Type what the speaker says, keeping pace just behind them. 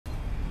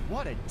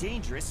What a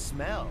dangerous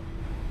smell.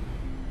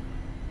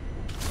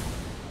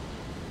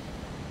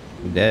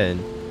 I'm dead.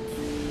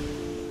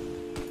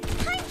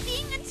 I'm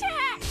being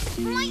attacked.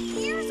 My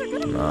ears are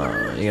gonna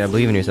burn. You gotta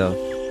believe in yourself.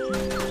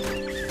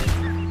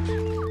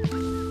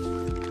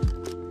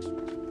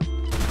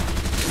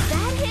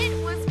 That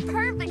hit was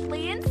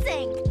perfectly in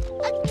sync.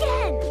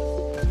 Again.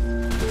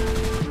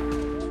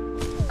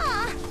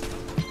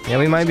 Yeah,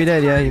 we might be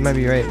dead. Yeah, you might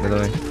be right, by the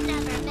way.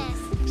 Never miss.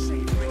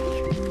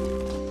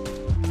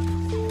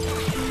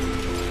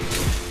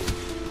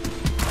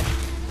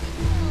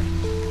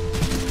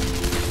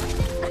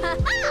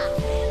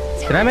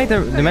 Did I make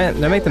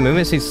the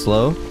movement seem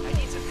slow?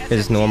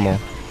 It's normal.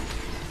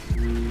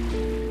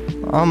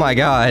 Oh my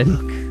god.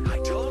 I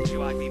told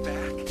you I'd be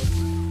back.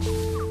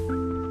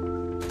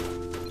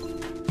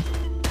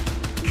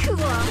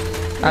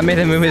 Cool. I made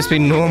the movement speed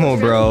normal,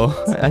 bro.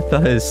 I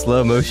thought it was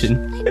slow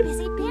motion. I'm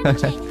busy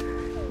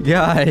bandaging.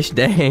 Gosh,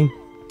 dang.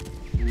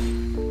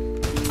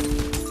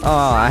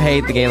 Oh, I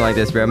hate the game like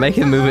this, bro. Make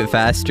it move it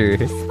faster.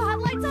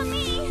 Spotlight's on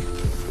me.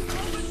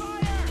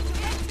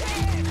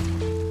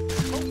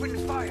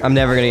 Open fire. I'm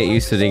never gonna get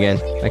used to it again.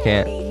 I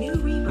can't.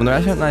 Well, no,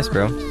 that's not nice,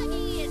 bro.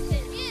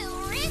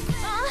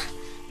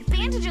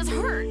 Bandages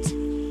hurt.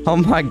 Oh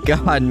my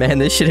god, man,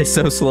 this shit is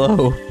so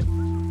slow. I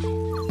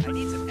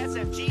need some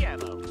SMG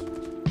ammo.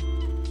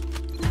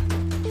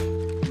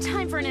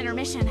 Time for an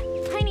intermission.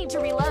 I need to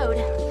reload.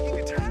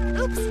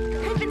 Oops,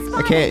 I've been I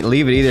spotted. can't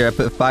leave it either. I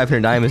put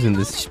 500 diamonds in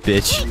this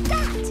bitch. Take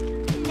that.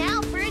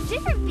 Now for a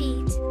different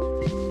beat.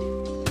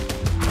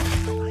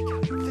 I like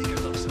how your finger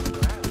looks on the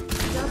ground.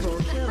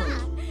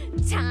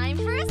 Time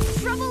for a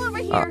trouble over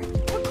here.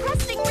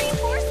 Requesting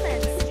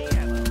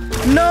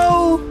reinforcements.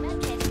 No!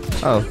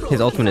 Oh, his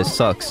ultimate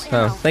sucks.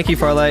 Oh, thank you,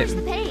 Farlight.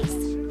 The pace.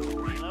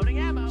 Reloading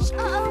ammo.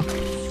 Uh-oh.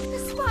 The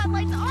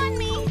spotlight's on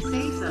me.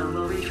 Safe zone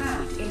will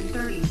retract in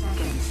 30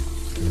 seconds.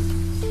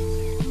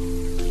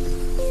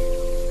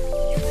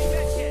 Using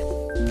that shit.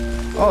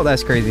 Oh,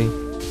 that's crazy.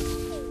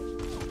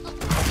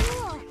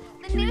 Oh,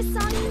 the new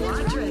song is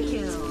Quadra ready.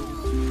 kill.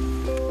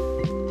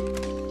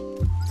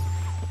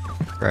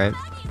 Right.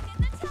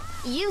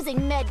 Using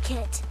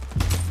medkit.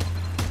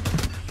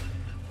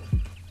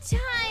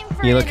 Time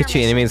for You look at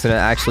your enemies that are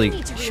actually I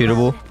need to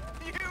shootable. reload.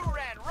 You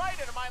ran right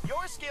into my.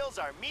 Your skills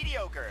are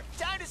mediocre.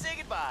 Time to say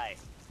goodbye.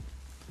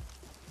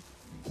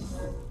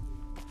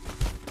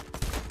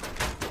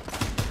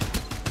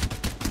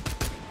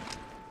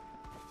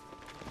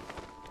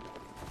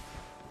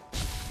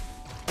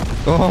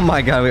 Oh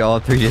my god, we all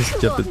three just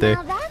jumped Cool, up there.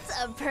 now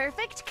that's a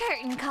perfect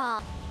curtain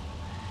call.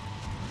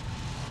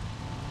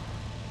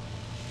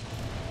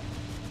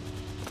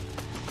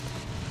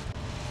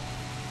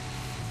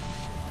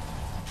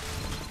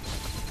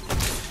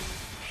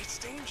 It's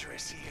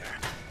dangerous here.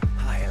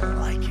 I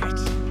like it.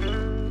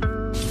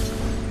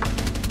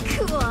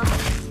 Cool.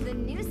 The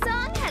new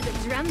song has a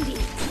drum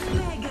beat.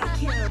 Mega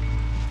kill.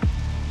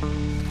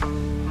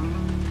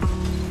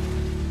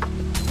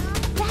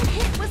 That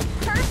hit was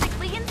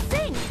perfectly in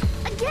sync.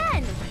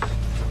 Again.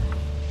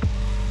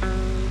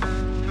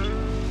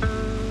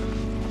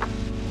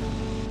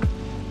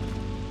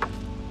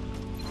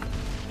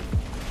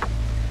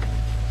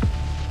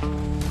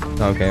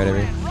 Okay, whatever.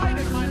 Right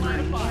into my line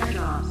of fire.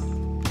 Airdrops.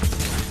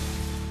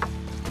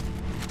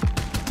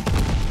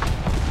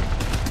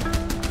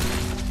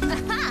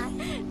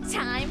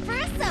 Time for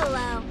a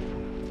solo.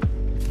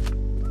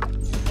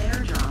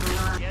 Airdrop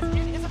arrived. Yes,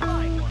 it is a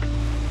fine one.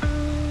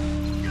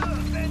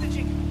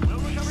 Bandaging. We'll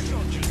recover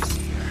shortly.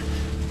 Here.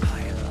 I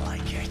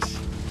like it.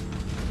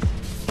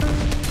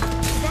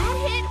 That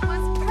hit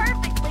was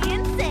perfectly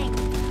in sync.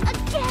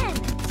 Again.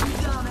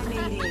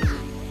 Dominating.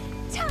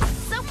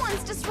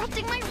 Someone's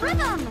disrupting my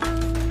rhythm.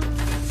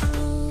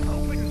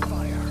 Open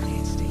fire.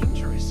 It's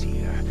dangerous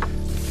here.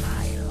 I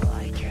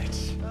like it.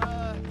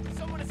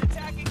 Someone is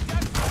attacking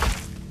duck.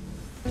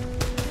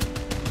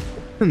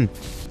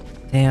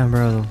 Damn,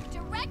 bro.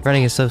 Direct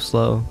Running is so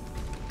slow.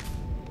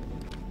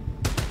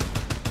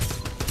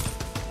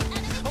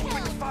 enemy Open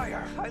kill.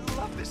 fire. I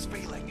love this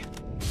feeling.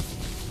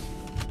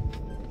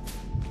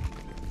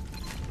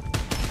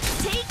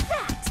 Take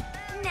that.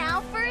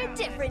 Now for a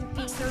different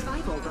beat.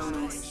 Survival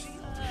bonus.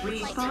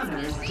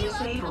 Respawners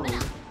disabled.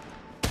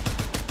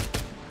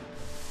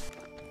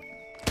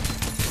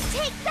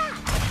 Take that.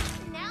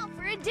 Now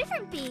for a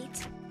different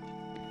beat.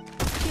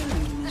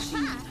 Killing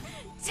machine.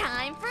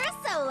 Time for a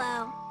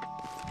solo.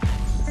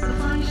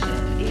 Supply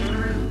ship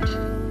en route.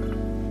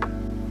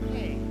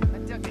 Hey, a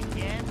duck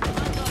again? I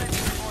thought I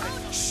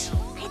reported something else.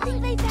 I think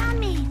they found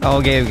me.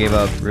 Oh, gave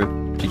up. Rip.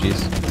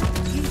 GG's.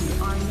 You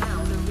are now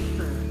the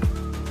Reaper.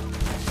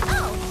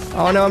 Oh,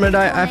 Oh no, I'm gonna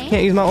die. I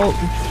can't use my ult.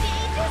 stage is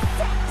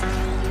set.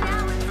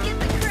 Now let's get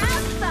the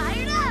crowd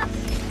fired up.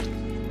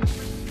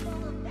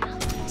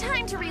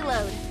 Time to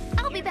reload.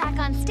 I'll be back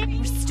on stick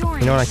restoring.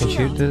 You know what I can the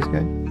shoot shield. to this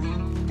guy?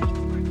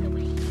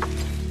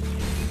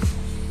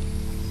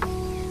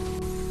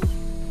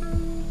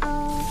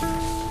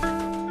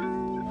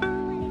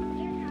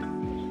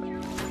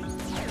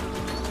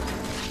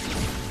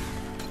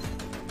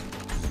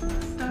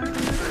 Start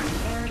delivering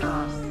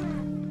airdrops.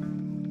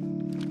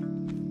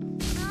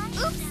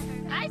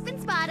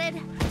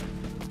 spotted.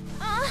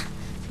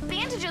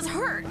 Bandages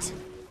hurt.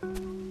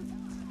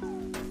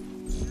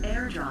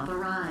 Airdrop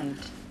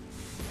arrived.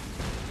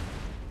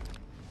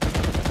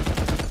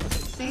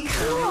 Space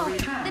Cool. will The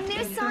retract new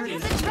in song 30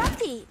 has a drum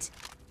seconds. beat.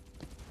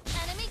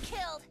 Enemy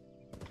killed.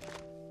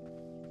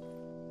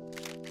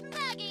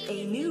 Maggie. A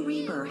new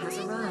Reaper has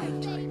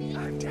arrived.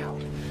 I'm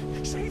down.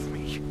 Save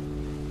me.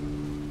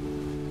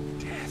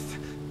 Death.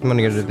 I'm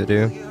gonna go to the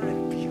do. You're a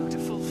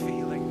beautiful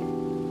feeling.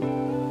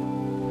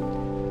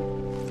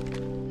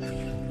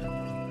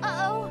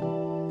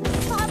 Uh-oh. The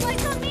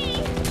spotlight's on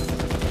me.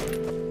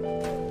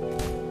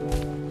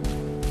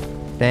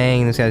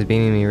 Dang, this guy's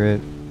beaming me,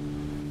 Rip.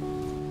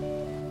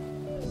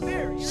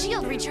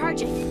 Shield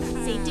recharging.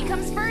 Safety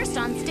comes first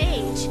on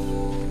stage.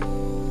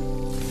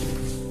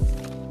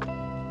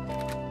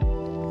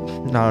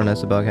 I don't know,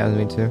 Sabug has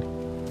me too.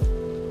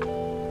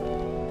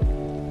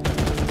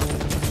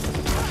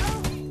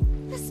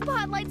 The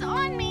spotlight's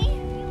on me.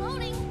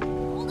 Reloading.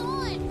 Hold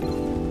on.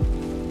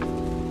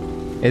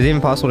 Is it even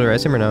possible to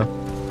arrest him or no?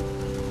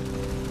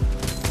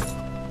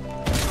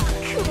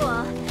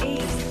 Cool.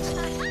 Ace.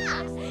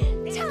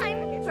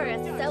 Time for a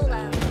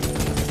solo.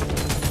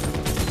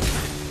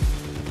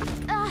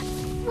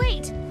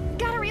 Wait.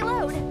 Gotta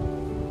reload.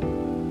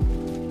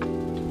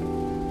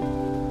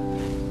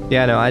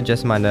 Yeah, no, I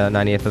just mined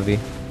 90 FOV.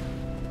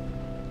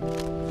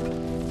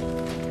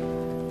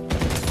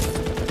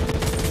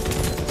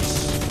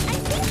 I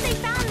think they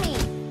found me.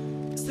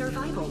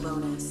 Survival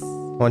bonus.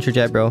 Want your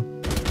jet, bro?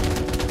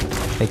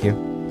 Thank you. You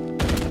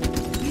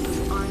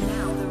are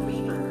now the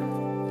Reaper.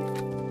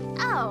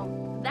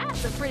 Oh,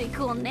 that's a pretty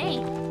cool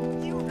name.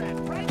 You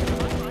ran right into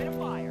my line of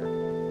fire.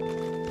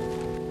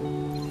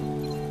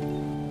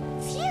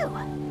 Phew.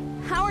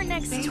 Our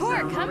next Space tour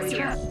zone comes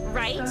here, retract.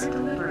 right? Start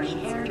delivering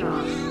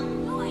airdrop.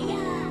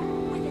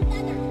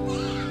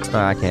 Oh,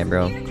 I can't,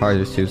 bro.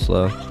 Cars are too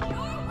slow.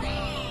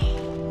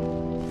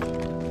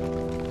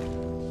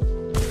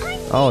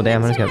 Oh,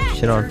 damn, I just got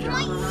shit on.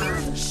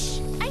 Shh,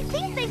 I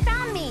think they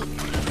found me.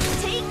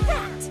 Take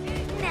that.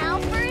 Now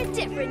for a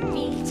different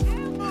beat.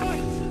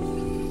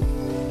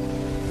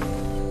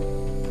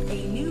 A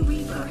new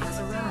Reaper has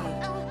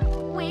arrived.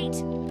 Wait,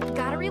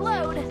 gotta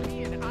reload.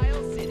 Me in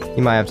Isle City.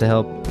 You might have to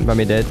help. You might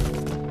be dead.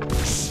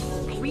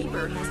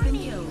 Reaper has been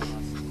killed.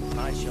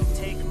 I shall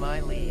take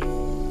my leave.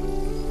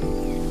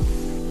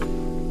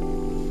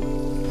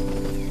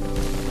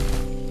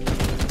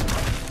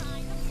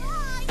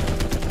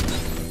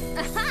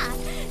 Aha!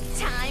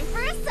 Time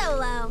for a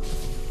solo.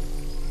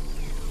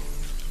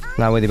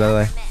 Not with you, by the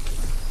way.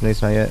 At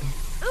least not yet.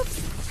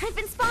 Oops, I've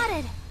been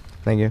spotted.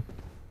 Thank you.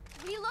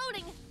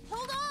 Reloading.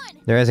 Hold on.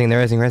 They're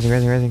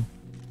resing.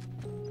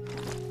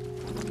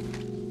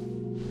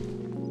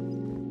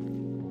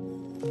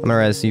 I'm gonna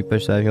res, so you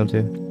push that if you want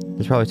to.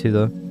 There's probably two,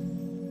 though.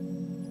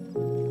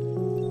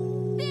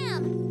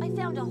 Bam! I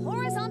found a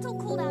horizontal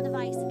cooldown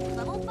device,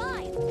 level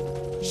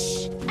 5.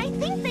 Shh! I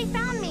think they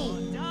found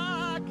me.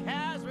 Doc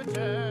has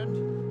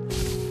returned.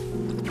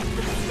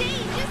 The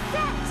stage is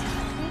set.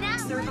 Now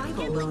Survival let's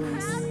get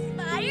bonus. the crowd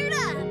fired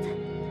up.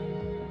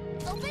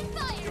 Open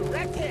fire.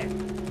 Direct hit.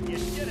 You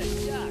should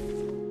have ducked.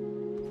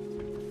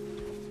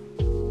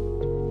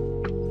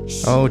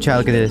 Oh, child,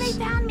 look at They this.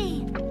 found me.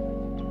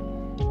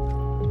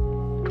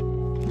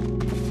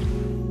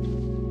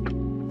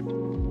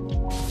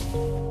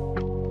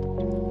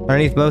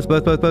 Underneath, both.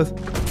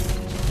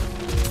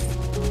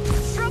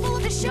 Trouble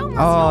with the show must Oh,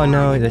 go on.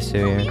 no, this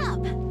too, Pull me yeah. up.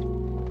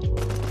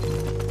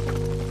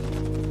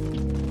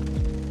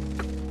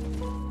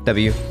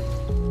 W.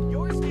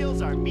 Your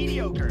skills are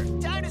mediocre.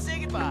 Time to say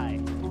goodbye.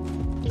 A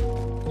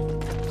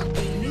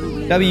new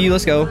Reaper W,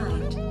 let's go. has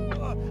arrived. A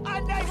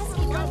nice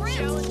little come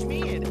challenge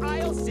me in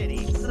Isle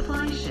City.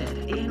 Supply ship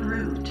en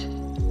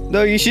route.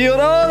 Ducky shield.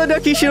 Oh, the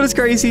ducky shield is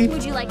crazy.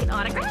 Would you like an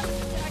autograph?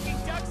 Attacking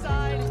duck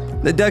side.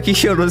 The ducky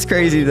shield was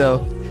crazy,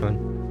 though.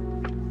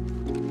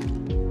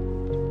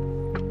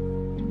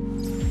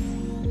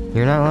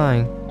 You're not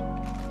lying.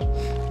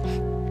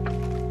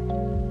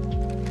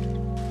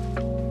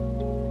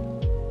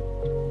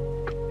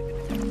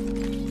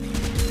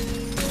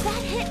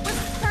 That hit was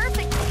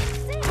perfect.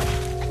 Sick.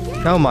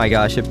 Again. Oh my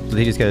gosh, he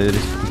just got it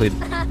completed.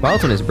 My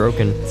ultimate is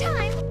broken. Time.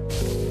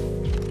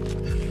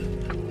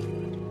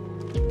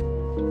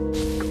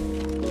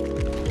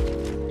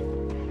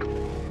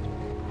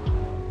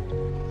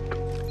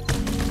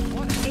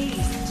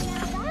 Ace.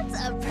 Now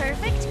that's a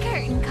perfect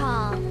curtain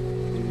call.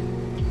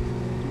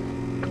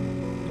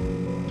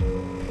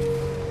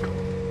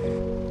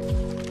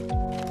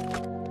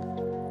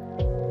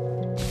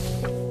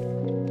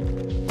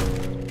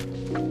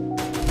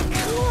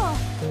 Cool.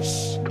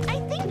 Shh, I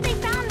think they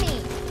found me.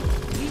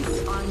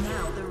 You are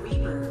now the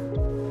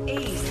Reaper.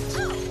 Ace.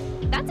 Oh,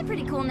 that's a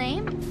pretty cool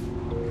name.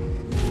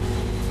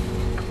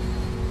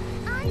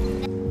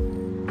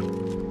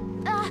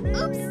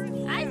 Oops,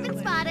 I've been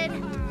spotted.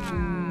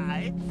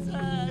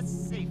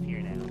 It's safe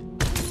here now.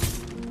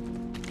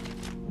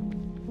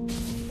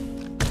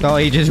 Oh,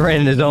 he just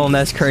ran in his own.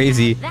 That's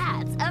crazy.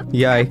 That's a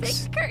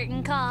Yikes. perfect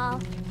curtain call.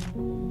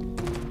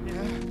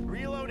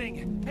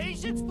 Reloading.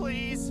 Patience,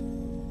 please.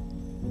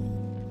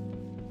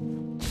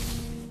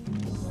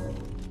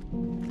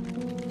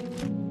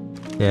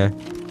 Yeah.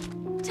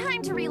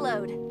 Time to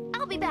reload.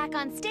 I'll be back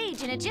on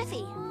stage in a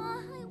jiffy.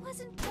 I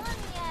wasn't done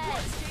yet.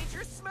 What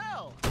dangerous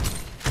smell?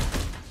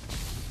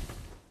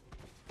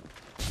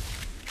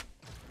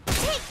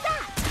 Take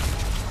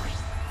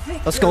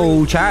that! Let's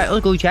go, chat.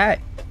 Let's go,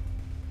 chat.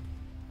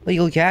 Let's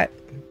go, chat.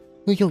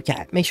 Let's go,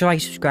 chat. Make sure you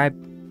like, subscribe.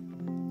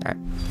 Alright.